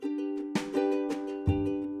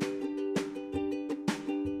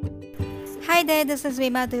Hi there, this is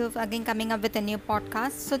Vema Dhuv again coming up with a new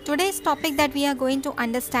podcast. So today's topic that we are going to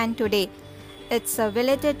understand today, it's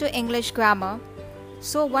related to English grammar.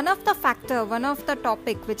 So one of the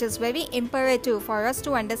topic which is very imperative for us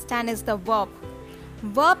to understand is the verb.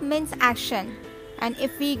 Verb means action, and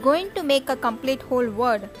if we going to make a complete whole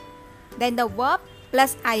word, then the verb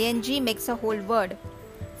plus ing makes a whole word.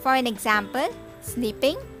 For an example,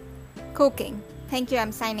 sleeping, cooking. Thank you,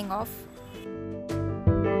 I'm signing off.